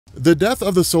The death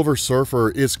of the Silver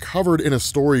Surfer is covered in a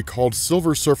story called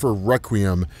Silver Surfer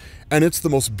Requiem, and it's the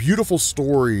most beautiful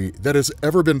story that has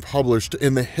ever been published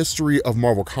in the history of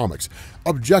Marvel Comics.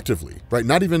 Objectively, right?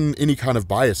 Not even any kind of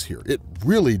bias here. It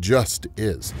really just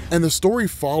is. And the story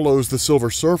follows the Silver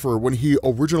Surfer when he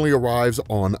originally arrives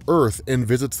on Earth and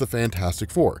visits the Fantastic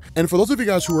Four. And for those of you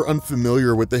guys who are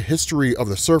unfamiliar with the history of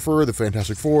the Surfer, the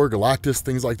Fantastic Four, Galactus,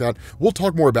 things like that, we'll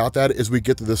talk more about that as we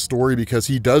get to this story, because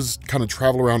he does kind of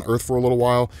travel around Earth for a little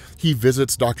while. He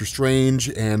visits Doctor Strange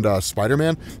and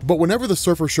Spider-Man. But whenever the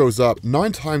Surfer shows up,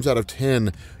 9 times out of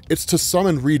 10, it's to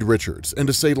summon Reed Richards and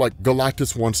to say, like,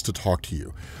 Galactus wants to talk to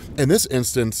you. In this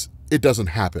instance, it doesn't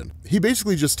happen. He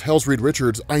basically just tells Reed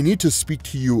Richards, I need to speak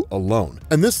to you alone.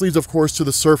 And this leads, of course, to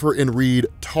the Surfer and Reed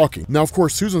talking. Now, of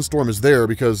course, Susan Storm is there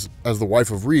because, as the wife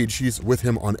of Reed, she's with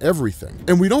him on everything.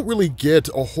 And we don't really get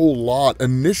a whole lot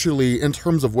initially in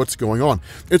terms of what's going on.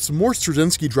 It's more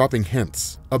Straczynski dropping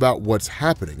hints about what's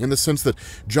happening, in the sense that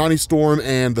Johnny Storm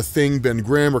and the Thing, Ben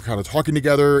Grimm, are kind of talking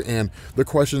together, and the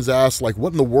questions asked, like,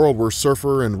 what in the world were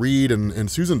Surfer and Reed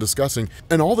and Susan discussing?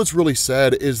 And all that's really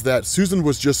said is that Susan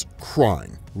was just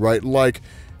crying, right? Like,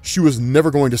 she was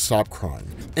never going to stop crying.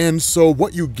 And so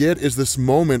what you get is this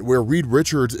moment where Reed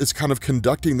Richards is kind of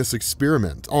conducting this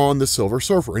experiment on the Silver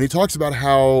Surfer. And he talks about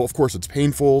how, of course, it's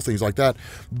painful, things like that,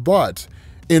 but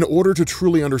in order to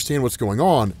truly understand what's going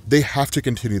on, they have to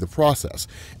continue the process.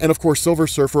 And of course, Silver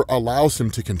Surfer allows him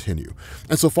to continue.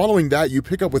 And so following that, you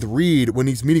pick up with Reed when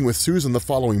he's meeting with Susan the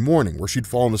following morning, where she'd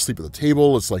fallen asleep at the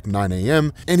table. It's like 9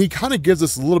 a.m. And he kind of gives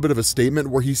us a little bit of a statement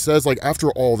where he says, like, after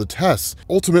all the tests,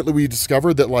 ultimately we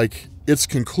discovered that, like, it's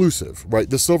conclusive, right?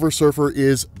 The Silver Surfer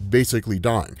is basically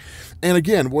dying. And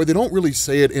again, where they don't really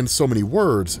say it in so many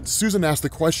words, Susan asked the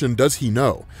question, does he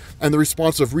know? And the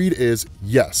response of Reed is,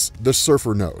 yes, the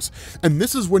Surfer knows. And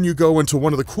this is when you go into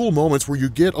one of the cool moments where you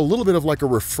get a little bit of like a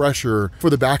refresher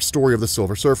for the backstory of the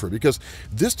Silver Surfer, because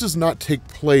this does not take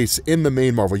place in the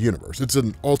main Marvel Universe. It's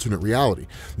an alternate reality.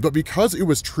 But because it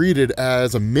was treated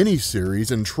as a mini-series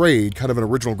in trade, kind of an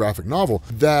original graphic novel,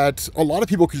 that a lot of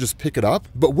people could just pick it up,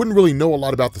 but wouldn't really know a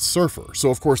lot about the Surfer. So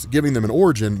of course, giving them an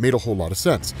origin made a whole lot of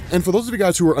sense. And for those of you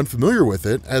guys who are unfamiliar with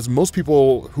it, as most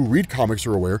people who read comics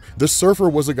are aware, the Surfer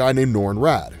was a guy named Norrin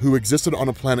Radd, who existed on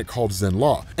a planet called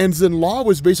Zenn-La. And Zenn-La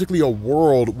was basically a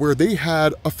world where they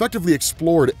had effectively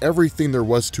explored everything there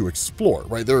was to explore,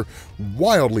 right? They're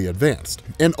wildly advanced.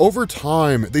 And over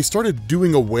time, they started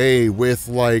doing away with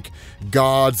like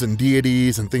gods and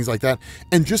deities and things like that,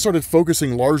 and just started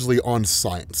focusing largely on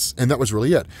science. And that was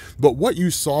really it. But what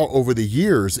you saw over the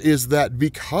years is that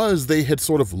because they had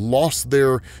sort of lost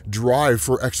their drive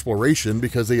for exploration,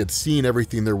 because they had seen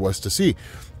everything there was to see,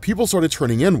 people started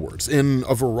turning inwards in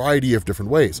a variety of different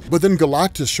ways. But then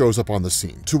Galactus shows up on the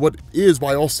scene to what is,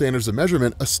 by all standards of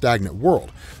measurement, a stagnant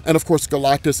world. And of course,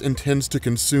 Galactus intends to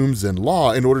consume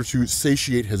Zenn-La in order to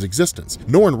satiate his existence.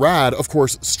 Norrin Radd, of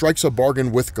course, strikes a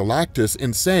bargain with Galactus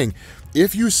in saying,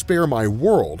 if you spare my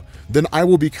world, then I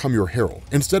will become your herald.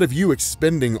 Instead of you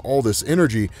expending all this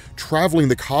energy traveling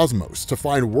the cosmos to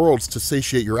find worlds to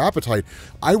satiate your appetite,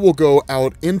 I will go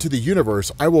out into the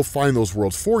universe, I will find those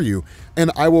worlds for you,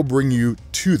 and I will bring you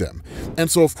to them.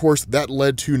 And so of course that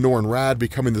led to Norrin Radd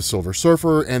becoming the Silver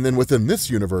Surfer, and then within this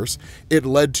universe, it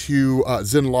led to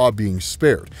Zenn-La being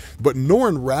spared. But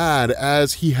Norrin Radd,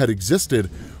 as he had existed,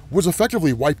 was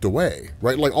effectively wiped away,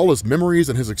 right? Like all his memories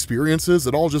and his experiences,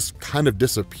 it all just kind of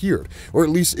disappeared, or at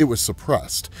least it was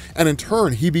suppressed. And in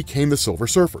turn, he became the Silver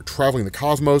Surfer, traveling the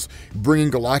cosmos, bringing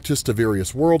Galactus to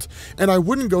various worlds. And I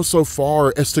wouldn't go so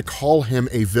far as to call him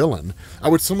a villain. I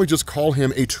would simply just call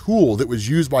him a tool that was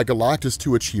used by Galactus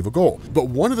to achieve a goal. But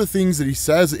one of the things that he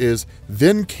says is,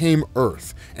 then came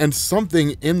Earth, and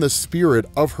something in the spirit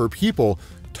of her people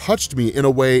touched me in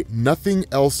a way nothing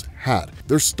else had.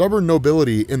 Their stubborn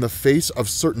nobility in the face of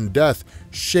certain death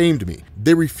shamed me.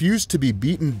 They refused to be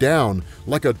beaten down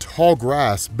like a tall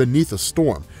grass beneath a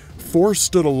storm. Force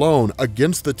stood alone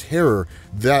against the terror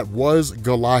that was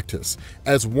Galactus,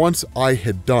 as once I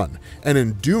had done, and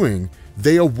in doing,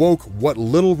 they awoke what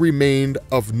little remained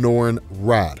of Norrin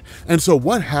Radd. And so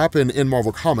what happened in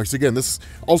Marvel Comics, again, this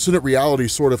alternate reality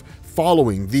sort of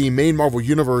following the main Marvel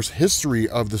Universe history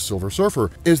of the Silver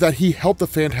Surfer, is that he helped the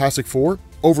Fantastic Four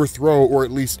overthrow or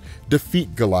at least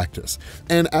defeat Galactus.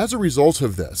 And as a result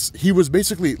of this, he was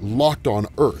basically locked on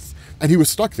Earth, and he was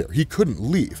stuck there. He couldn't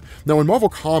leave. Now, in Marvel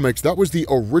Comics, that was the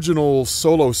original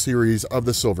solo series of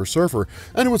the Silver Surfer,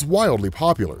 and it was wildly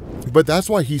popular. But that's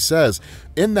why he says,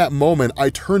 in that moment, I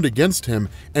turned against him,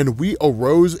 and we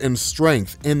arose in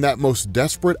strength in that most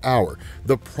desperate hour.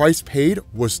 The price paid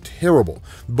was terrible,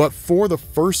 but for the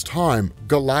first time,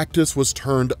 Galactus was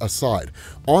turned aside.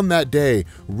 On that day,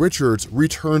 Richards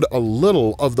returned a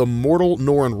little of the mortal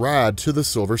Norrin Radd to the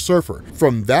Silver Surfer.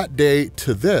 From that day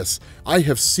to this, I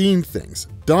have seen things,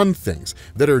 done things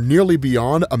that are nearly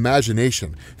beyond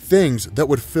imagination, things that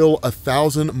would fill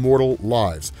 1,000 mortal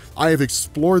lives. I have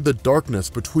explored the darkness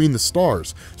between the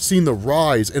stars, seen the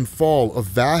rise and fall of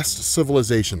vast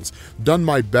civilizations, done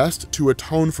my best to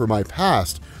atone for my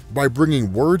past by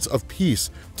bringing words of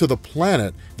peace to the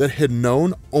planet that had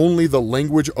known only the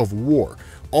language of war,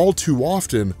 all too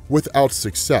often without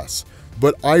success.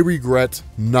 But I regret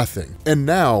nothing. And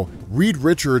now, Reed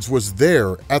Richards was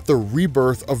there at the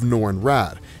rebirth of Norrin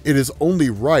Radd. It is only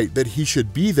right that he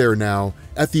should be there now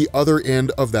at the other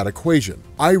end of that equation.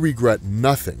 I regret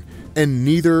nothing, and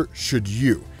neither should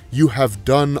you. You have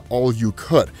done all you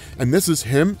could. And this is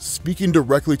him speaking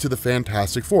directly to the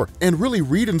Fantastic Four. And really,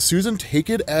 Reed and Susan take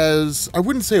it as, I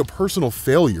wouldn't say a personal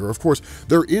failure. Of course,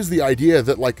 there is the idea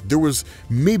that like there was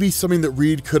maybe something that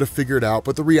Reed could have figured out,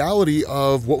 but the reality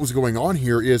of what was going on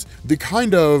here is the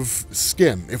kind of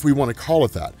skin, if we want to call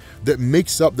it that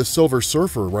makes up the Silver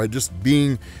Surfer, right? Just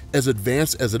being as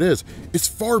advanced as it is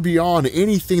far beyond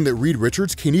anything that Reed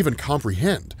Richards can even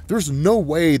comprehend. There's no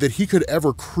way that he could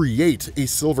ever create a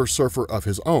Silver Surfer of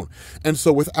his own. And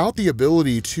so without the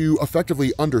ability to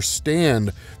effectively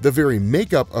understand the very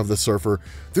makeup of the Surfer,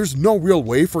 there's no real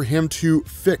way for him to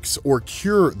fix or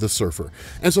cure the Surfer.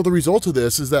 And so the result of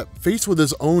this is that faced with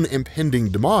his own impending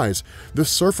demise, the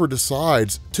Surfer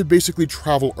decides to basically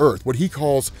travel Earth, what he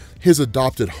calls his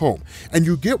adopted home. And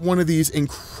you get one of these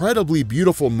incredibly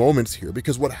beautiful moments here,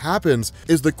 because what happens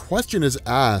is the question is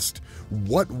asked,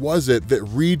 what was it that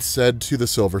Reed said to the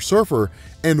Silver Surfer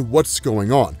and what's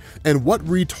going on? And what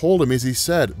Reed told him is he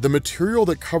said, the material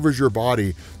that covers your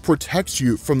body protects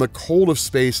you from the cold of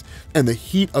space and the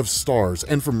heat of stars,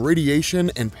 and from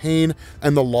radiation and pain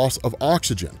and the loss of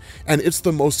oxygen. And it's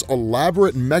the most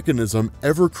elaborate mechanism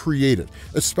ever created,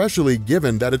 especially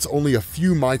given that it's only a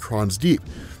few microns deep.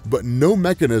 But no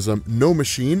mechanism, no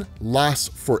machine lasts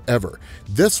forever.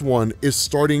 This one is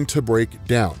starting to break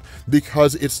down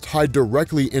because it's tied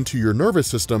directly into your nervous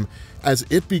system. As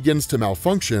it begins to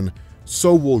malfunction,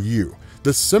 so will you.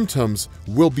 The symptoms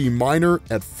will be minor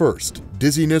at first: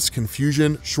 dizziness,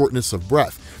 confusion, shortness of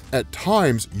breath. At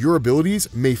times, your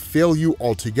abilities may fail you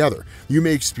altogether. You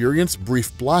may experience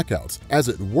brief blackouts. As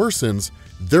it worsens,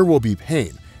 there will be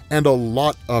pain, and a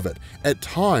lot of it. At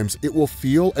times, it will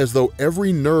feel as though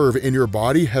every nerve in your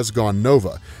body has gone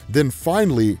nova. Then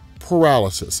finally,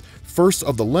 paralysis. First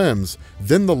of the limbs,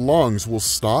 then the lungs will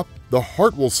stop, the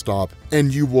heart will stop,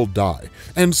 and you will die.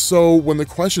 And so when the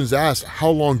question is asked, how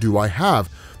long do I have?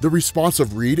 The response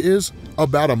of Reed is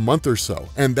about a month or so.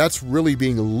 And that's really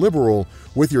being liberal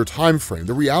with your time frame.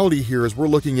 The reality here is we're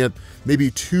looking at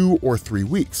maybe 2 or 3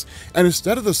 weeks. And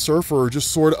instead of the Surfer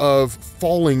just sort of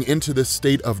falling into this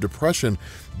state of depression,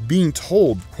 being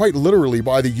told quite literally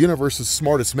by the universe's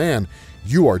smartest man,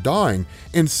 you are dying,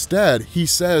 instead he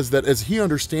says that as he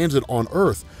understands it on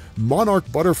Earth, monarch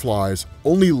butterflies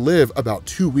only live about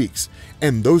 2 weeks,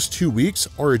 and those 2 weeks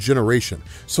are a generation.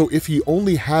 So if he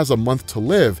only has a month to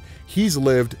live, he's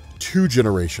lived 2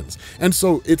 generations. And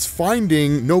so it's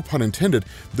finding, no pun intended,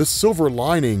 the silver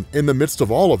lining in the midst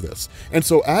of all of this. And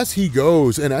so as he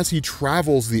goes and as he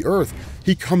travels the Earth,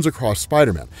 he comes across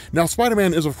Spider-Man. Now,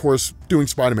 Spider-Man is, of course, doing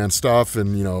Spider-Man stuff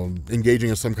and,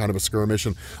 engaging in some kind of a skirmish.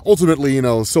 And ultimately,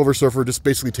 Silver Surfer just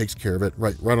basically takes care of it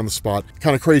right on the spot.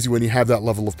 Kind of crazy when you have that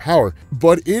level of power.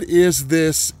 But it is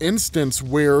this instance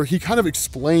where he kind of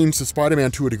explains to Spider-Man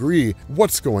to a degree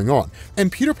what's going on.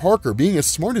 And Peter Parker, being as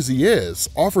smart as he is,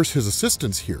 offers his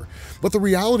assistance here. But the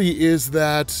reality is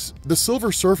that the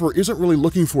Silver Surfer isn't really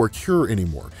looking for a cure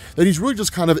anymore, that he's really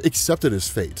just kind of accepted his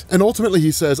fate. And ultimately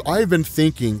he says, I've been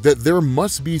thinking that there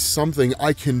must be something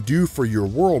I can do for your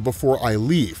world before I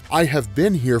leave. I have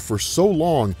been here for so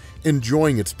long,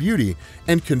 enjoying its beauty,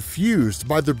 and confused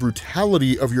by the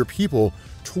brutality of your people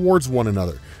towards one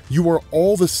another. You are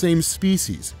all the same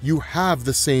species. You have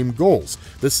the same goals,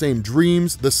 the same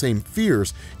dreams, the same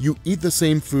fears. You eat the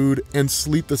same food and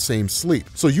sleep the same sleep.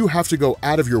 So you have to go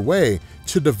out of your way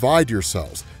to divide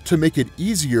yourselves, to make it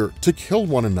easier to kill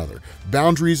one another.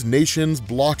 Boundaries, nations,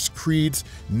 blocks, creeds,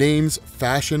 names,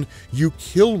 fashion. You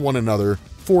kill one another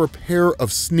for a pair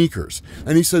of sneakers.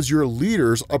 And he says your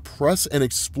leaders oppress and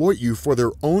exploit you for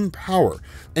their own power,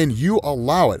 and you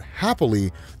allow it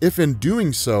happily if in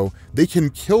doing so they can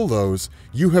kill those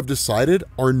you have decided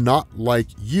are not like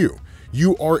you.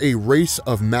 You are a race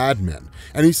of madmen.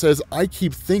 And he says, I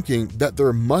keep thinking that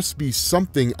there must be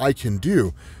something I can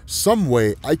do, some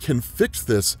way I can fix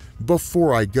this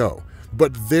before I go.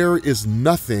 But there is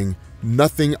nothing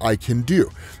I can do.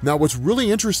 Now, what's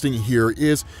really interesting here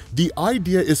is the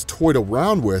idea is toyed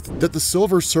around with that the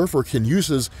Silver Surfer can use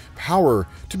his power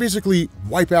to basically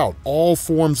wipe out all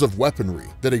forms of weaponry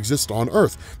that exist on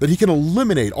Earth, that he can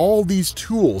eliminate all these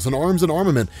tools and arms and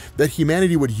armament that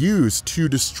humanity would use to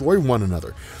destroy one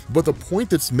another. But the point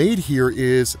that's made here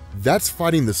is that's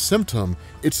fighting the symptom,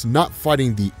 it's not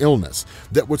fighting the illness.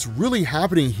 That what's really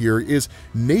happening here is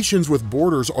nations with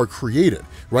borders are created,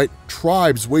 right?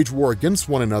 Tribes wage war against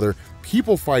one another,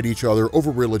 people fight each other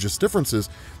over religious differences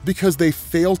because they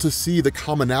fail to see the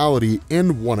commonality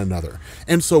in one another.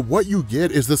 And so what you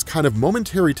get is this kind of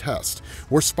momentary test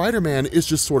where Spider-Man is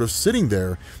just sort of sitting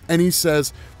there and he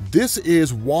says, this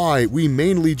is why we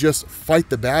mainly just fight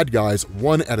the bad guys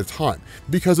one at a time.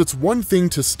 Because it's one thing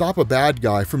to stop a bad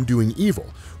guy from doing evil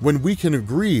when we can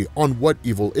agree on what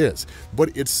evil is,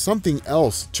 but it's something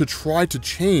else to try to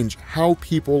change how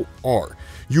people are.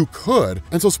 You could.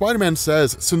 And so Spider-Man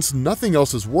says, since nothing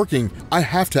else is working, I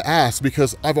have to ask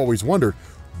because I've always wondered,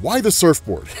 why the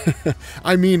surfboard?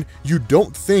 I mean, you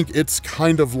don't think it's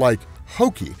kind of like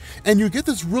hokey. And you get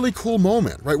this really cool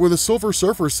moment, right, where the Silver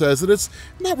Surfer says that it's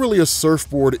not really a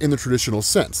surfboard in the traditional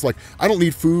sense. Like, I don't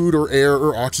need food or air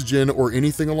or oxygen or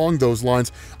anything along those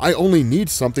lines. I only need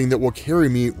something that will carry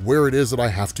me where it is that I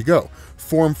have to go.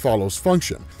 Form follows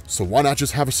function. So why not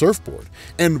just have a surfboard?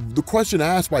 And the question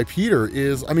asked by Peter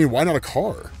is, I mean, why not a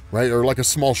car, right? Or like a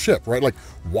small ship, right? Like,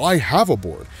 why have a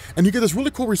board? And you get this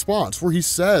really cool response where he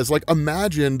says, like,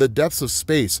 imagine the depths of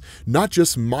space, not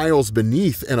just miles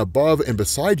beneath and above and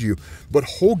beside you, but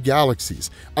whole galaxies.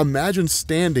 Imagine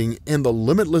standing in the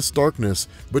limitless darkness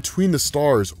between the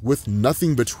stars with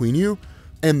nothing between you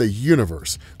and the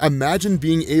universe. Imagine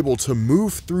being able to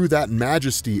move through that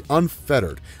majesty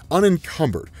unfettered,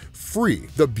 unencumbered, free,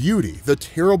 the beauty, the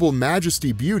terrible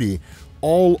majesty beauty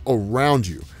all around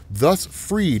you. Thus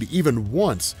freed even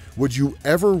once, would you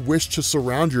ever wish to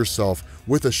surround yourself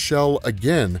with a shell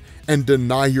again and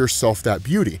deny yourself that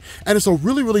beauty? And it's a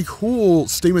really, really cool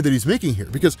statement that he's making here,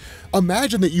 because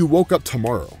imagine that you woke up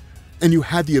tomorrow and you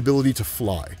had the ability to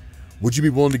fly. Would you be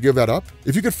willing to give that up?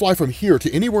 If you could fly from here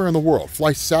to anywhere in the world,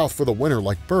 fly south for the winter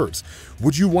like birds,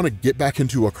 would you want to get back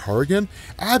into a car again?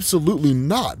 Absolutely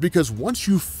not, because once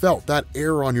you felt that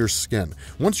air on your skin,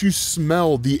 once you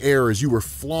smelled the air as you were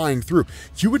flying through,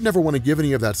 you would never want to give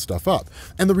any of that stuff up.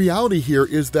 And the reality here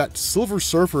is that Silver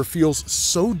Surfer feels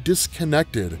so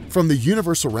disconnected from the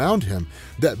universe around him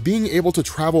that being able to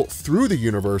travel through the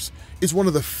universe is one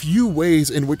of the few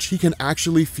ways in which he can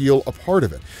actually feel a part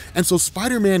of it. And so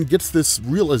Spider-Man gets this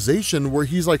realization where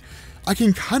he's like, I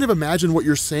can kind of imagine what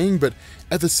you're saying, but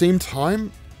at the same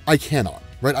time, I cannot,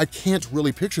 right? I can't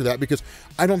really picture that because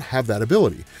I don't have that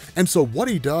ability. And so what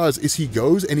he does is he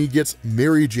goes and he gets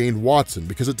Mary Jane Watson,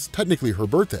 because it's technically her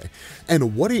birthday.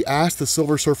 And what he asks the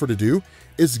Silver Surfer to do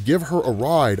is give her a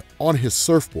ride on his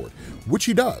surfboard, which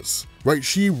he does. Right,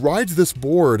 she rides this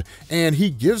board and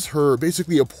he gives her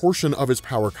basically a portion of his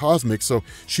power cosmic so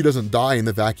she doesn't die in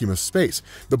the vacuum of space.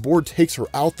 The board takes her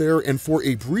out there, and for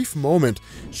a brief moment,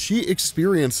 she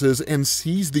experiences and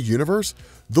sees the universe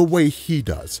the way he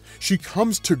does. She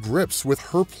comes to grips with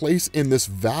her place in this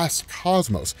vast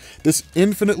cosmos, this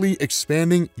infinitely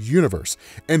expanding universe.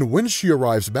 And when she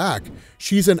arrives back,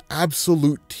 she's in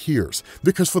absolute tears,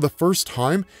 because for the first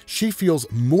time, she feels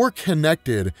more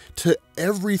connected to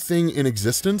everything in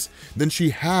existence than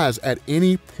she has at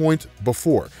any point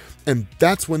before. And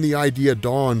that's when the idea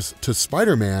dawns to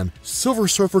Spider-Man, Silver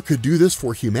Surfer could do this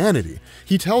for humanity.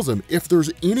 He tells him, if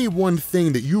there's any one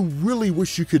thing that you really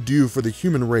wish you could do for the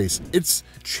human race, it's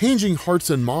changing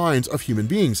hearts and minds of human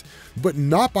beings, but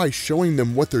not by showing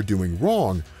them what they're doing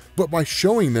wrong, but by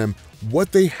showing them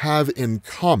what they have in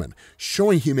common,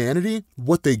 showing humanity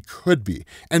what they could be.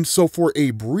 And so for a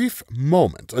brief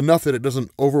moment, enough that it doesn't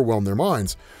overwhelm their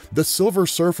minds, the Silver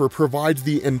Surfer provides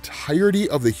the entirety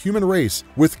of the human race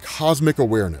with cosmic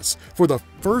awareness. For the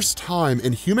first time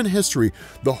in human history,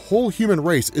 the whole human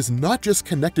race is not just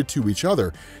connected to each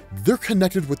other, they're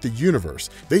connected with the universe.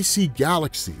 They see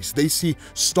galaxies, they see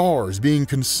stars being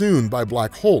consumed by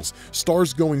black holes,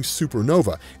 stars going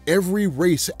supernova, every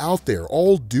race out there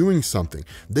all doing something.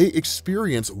 They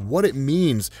experience what it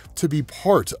means to be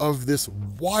part of this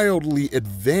wildly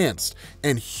advanced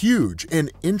and huge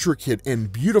and intricate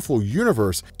and beautiful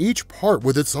universe, each part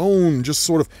with its own just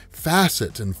sort of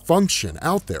facet and function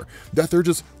out there, that they're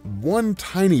just one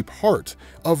tiny part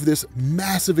of this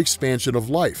massive expansion of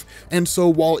life. And so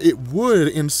while it would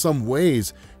in some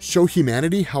ways show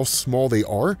humanity how small they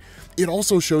are, it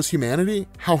also shows humanity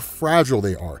how fragile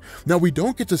they are. Now, we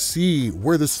don't get to see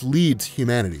where this leads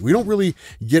humanity. We don't really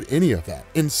get any of that.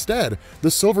 Instead,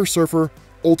 the Silver Surfer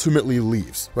ultimately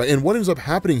leaves, right? And what ends up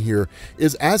happening here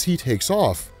is as he takes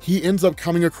off, he ends up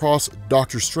coming across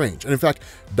Doctor Strange. And in fact,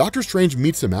 Doctor Strange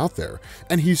meets him out there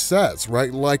and he says,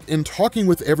 right, like in talking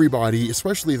with everybody,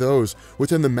 especially those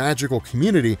within the magical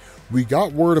community, we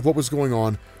got word of what was going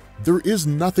on. There is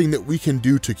nothing that we can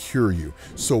do to cure you.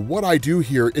 So what I do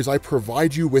here is I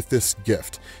provide you with this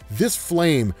gift. This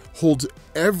flame holds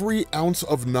every ounce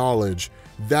of knowledge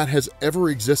that has ever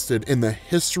existed in the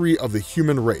history of the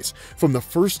human race, from the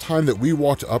first time that we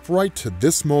walked upright to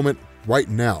this moment right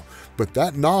now. But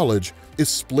that knowledge is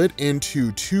split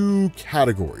into two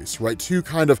categories, right? Two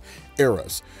kind of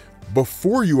eras.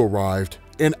 Before you arrived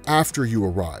and after you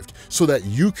arrived, so that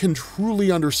you can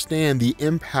truly understand the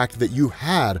impact that you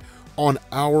had on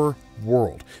our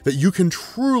world, that you can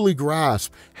truly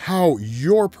grasp how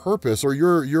your purpose or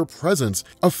your presence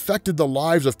affected the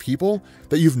lives of people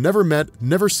that you've never met,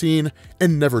 never seen,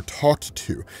 and never talked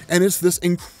to. And it's this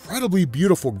incredibly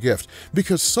beautiful gift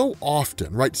because so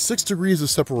often, right, 6 degrees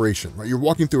of separation, right? You're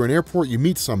walking through an airport, you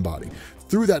meet somebody.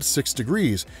 Through that 6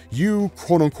 degrees, you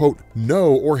quote unquote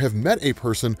know or have met a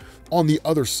person on the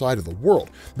other side of the world.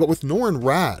 But with Norrin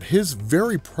Radd, his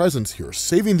very presence here,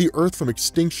 saving the Earth from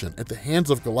extinction at the hands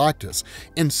of Galactus,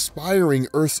 inspiring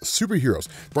Earth's superheroes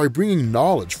by bringing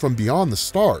knowledge from beyond the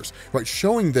stars, right,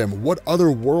 showing them what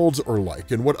other worlds are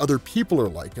like and what other people are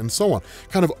like and so on,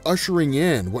 kind of ushering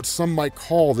in what some might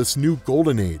call this new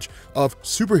golden age of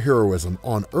superheroism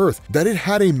on Earth, that it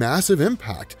had a massive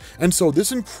impact. And so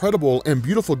this incredible and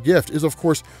beautiful gift is of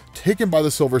course taken by the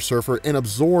Silver Surfer and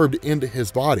absorbed into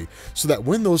his body, so that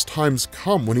when those times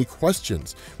come, when he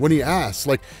questions, when he asks,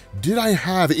 like, did I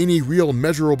have any real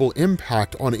measurable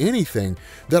impact on anything,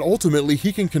 that ultimately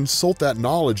he can consult that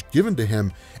knowledge given to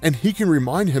him and he can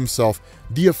remind himself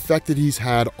the effect that he's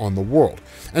had on the world.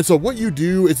 And so what you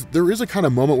do is there is a kind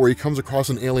of moment where he comes across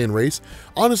an alien race.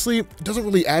 Honestly, it doesn't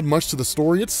really add much to the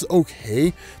story. It's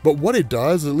okay, but what it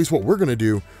does, at least what we're going to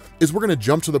do, is we're going to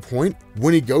jump to the point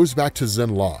when he goes back to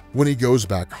Zenn-La, when he goes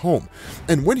back home.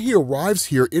 And when he arrives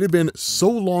here, it had been so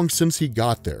long since he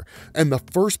got there, and the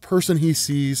first person he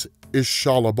sees is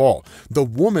Shalabal, the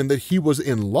woman that he was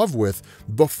in love with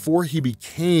before he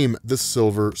became the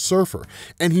Silver Surfer.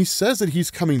 And he says that he's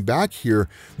coming back here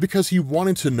because he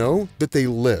wanted to know that they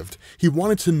lived. He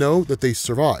wanted to know that they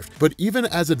survived. But even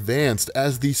as advanced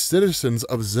as the citizens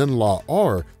of Zenn-La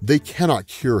are, they cannot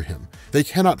cure him. They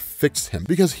cannot fix him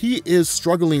because he is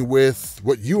struggling with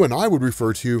what you and I would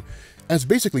refer to as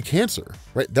basically cancer,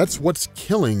 right? That's what's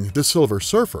killing the Silver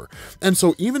Surfer. And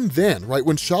so even then, right,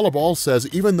 when Shalabal says,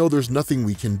 even though there's nothing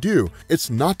we can do, it's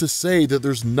not to say that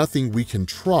there's nothing we can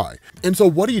try. And so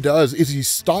what he does is he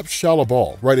stops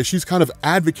Shalabal, right, as she's kind of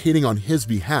advocating on his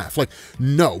behalf, like,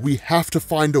 no, we have to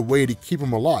find a way to keep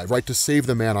him alive, right, to save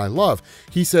the man I love.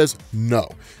 He says, no,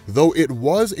 though it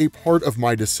was a part of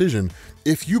my decision,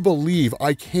 if you believe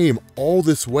I came all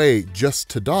this way just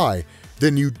to die,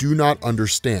 then you do not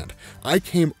understand. I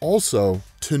came also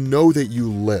to know that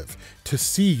you live, to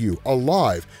see you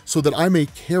alive, so that I may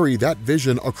carry that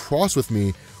vision across with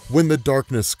me when the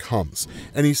darkness comes.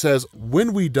 And he says,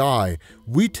 when we die,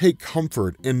 we take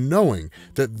comfort in knowing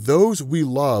that those we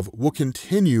love will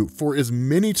continue for as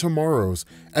many tomorrows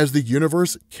as the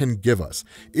universe can give us.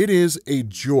 It is a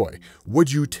joy.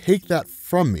 Would you take that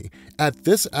from me? At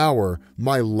this hour,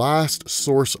 my last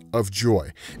source of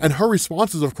joy. And her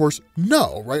response is, of course,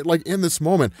 no, right? Like in this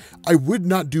moment, I would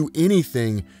not do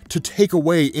anything to take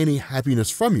away any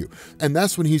happiness from you. And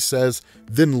that's when he says,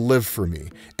 then live for me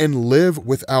and live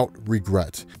without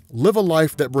regret. Live a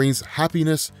life that brings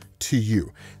happiness to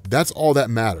you. That's all that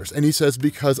matters. And he says,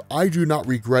 because I do not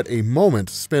regret a moment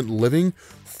spent living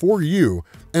for you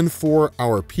and for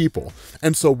our people.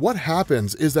 And so what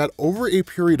happens is that over a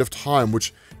period of time,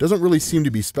 which doesn't really seem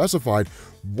to be specified,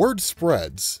 word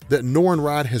spreads that Norrin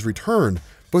Radd has returned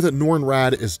but that Norrin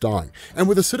Radd is dying. And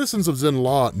with the citizens of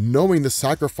Zinla knowing the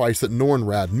sacrifice that Norrin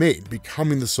Radd made,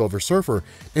 becoming the Silver Surfer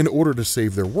in order to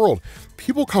save their world,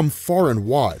 people come far and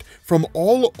wide from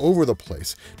all over the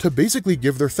place to basically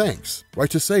give their thanks, right?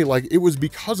 To say, like, it was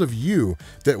because of you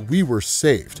that we were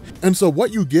saved. And so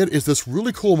what you get is this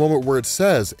really cool moment where it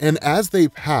says, and as they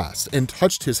passed and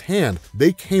touched his hand,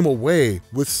 they came away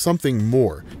with something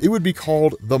more. It would be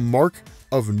called the Mark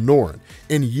of Norrin.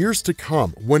 In years to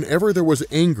come, whenever there was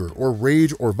anger or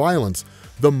rage or violence,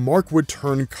 the mark would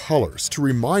turn colors to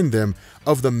remind them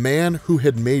of the man who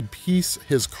had made peace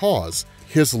his cause,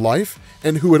 his life,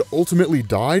 and who had ultimately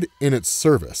died in its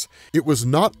service. It was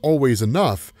not always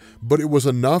enough, but it was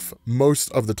enough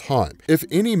most of the time. If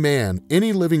any man,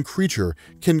 any living creature,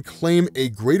 can claim a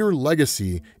greater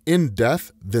legacy in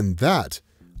death than that,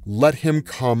 let him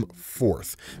come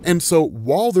forth. And so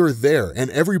while they're there and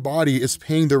everybody is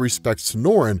paying their respects to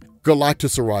Norrin,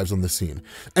 Galactus arrives on the scene.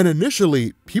 And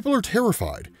initially, people are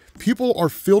terrified. People are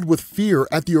filled with fear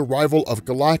at the arrival of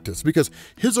Galactus because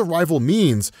his arrival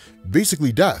means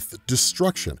basically death,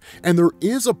 destruction. And there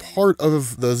is a part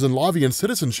of the Zinlavian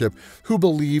citizenship who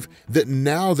believe that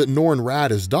now that Norrin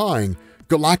Radd is dying,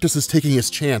 Galactus is taking his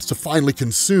chance to finally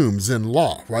consume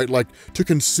Zinla, right? Like, to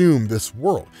consume this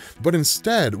world. But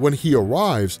instead, when he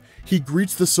arrives, he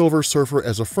greets the Silver Surfer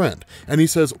as a friend. And he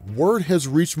says, "Word has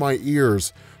reached my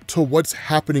ears to what's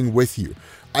happening with you.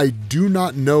 I do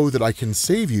not know that I can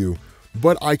save you,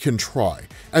 but I can try."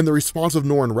 And the response of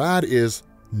Norrin Radd is,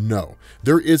 no.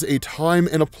 There is a time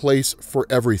and a place for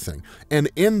everything. And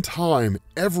in time,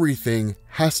 everything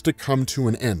has to come to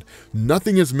an end.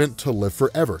 Nothing is meant to live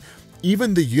forever.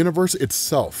 Even the universe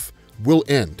itself will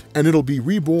end, and it'll be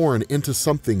reborn into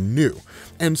something new.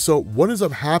 And so what ends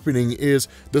up happening is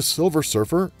the Silver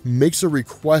Surfer makes a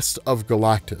request of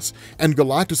Galactus. And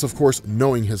Galactus, of course,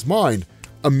 knowing his mind,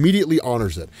 immediately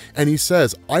honors it. And he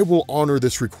says, "I will honor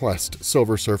this request,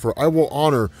 Silver Surfer. I will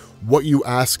honor what you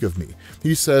ask of me."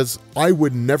 He says, "I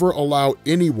would never allow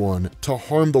anyone to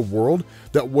harm the world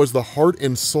that was the heart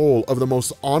and soul of the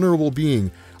most honorable being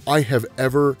I have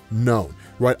ever known."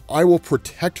 Right? "I will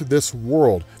protect this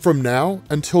world from now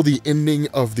until the ending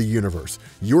of the universe.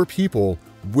 Your people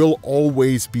will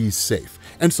always be safe."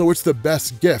 And so it's the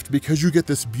best gift because you get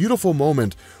this beautiful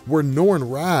moment where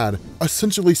Norrin Radd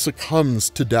essentially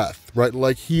succumbs to death, right?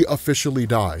 Like, he officially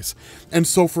dies. And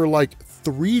so for like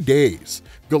 3 days,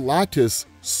 Galactus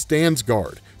stands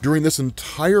guard during this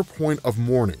entire point of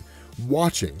mourning,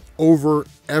 watching over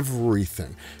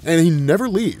everything. And he never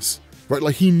leaves. Right?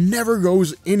 Like, he never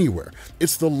goes anywhere.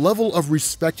 It's the level of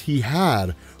respect he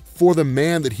had for the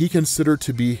man that he considered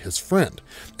to be his friend.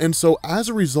 And so as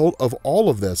a result of all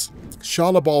of this,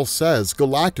 Shalabal says,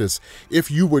 "Galactus, if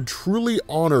you would truly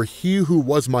honor he who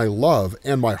was my love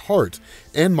and my heart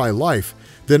and my life,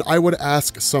 then I would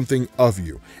ask something of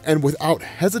you." And without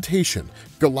hesitation,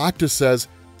 Galactus says,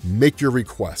 "Make your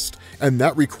request." And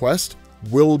that request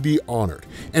will be honored.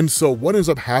 And so what ends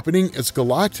up happening is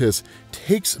Galactus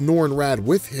takes Norrin Radd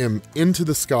with him into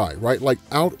the sky, right? Like,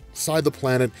 outside the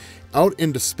planet, out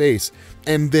into space,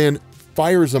 and then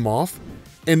fires him off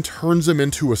and turns him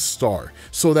into a star,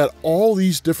 so that all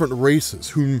these different races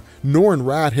whom Norrin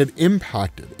Radd had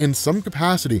impacted in some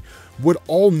capacity would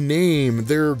all name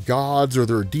their gods or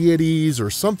their deities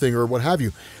or something or what have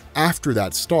you after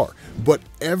that star. But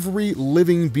every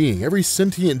living being, every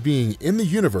sentient being in the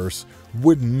universe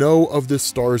would know of this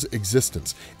star's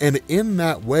existence. And in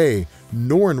that way,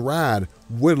 Norrin Radd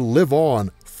would live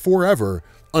on forever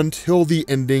until the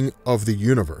ending of the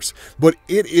universe. But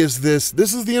it is this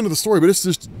is the end of the story, but it's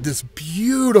just this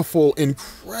beautiful,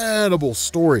 incredible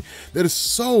story that is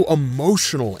so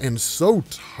emotional and so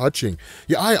touching.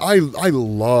 Yeah, I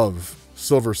love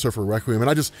Silver Surfer Requiem,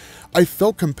 and I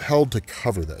felt compelled to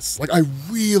cover this. Like, I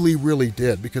really, really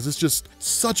did, because it's just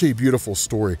such a beautiful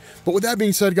story. But with that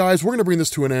being said, guys, we're going to bring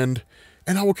this to an end,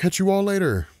 and I will catch you all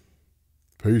later.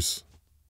 Peace.